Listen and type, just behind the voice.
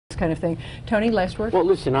kind of thing. Tony, last word? Well,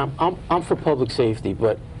 listen, I'm for public safety,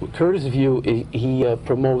 but Curtis' view, he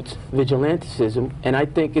promotes vigilantism, and I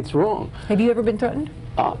think it's wrong. Have you ever been threatened?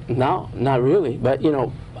 No, not really. But, you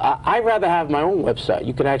know, I'd rather have my own website.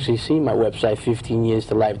 You can actually see my website,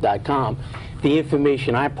 15yearstolife.com. The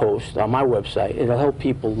information I post on my website, it'll help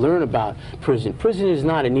people learn about prison. Prison is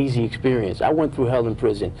not an easy experience. I went through hell in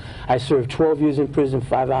prison. I served 12 years in prison,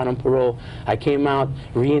 5 out on parole. I came out,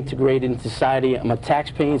 reintegrated into society. I'm a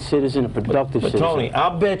tax-paying citizen, a productive citizen. But Tony,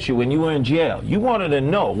 I'll bet you when you were in jail, you wanted to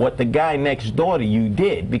know what the guy next door to you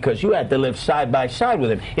did because you had to live side by side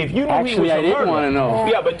with him. If you knew actually, he was a murderer, I didn't want to know.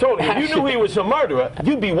 Yeah, but Tony, if you knew he was a murderer,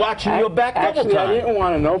 you'd be watching your back double time. Actually, I didn't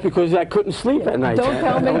want to know because I couldn't sleep at night. Don't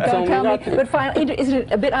tell me, don't tell me. Nothing. But finally, isn't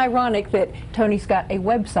it a bit ironic that Tony's got a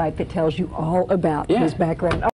website that tells you all about his background?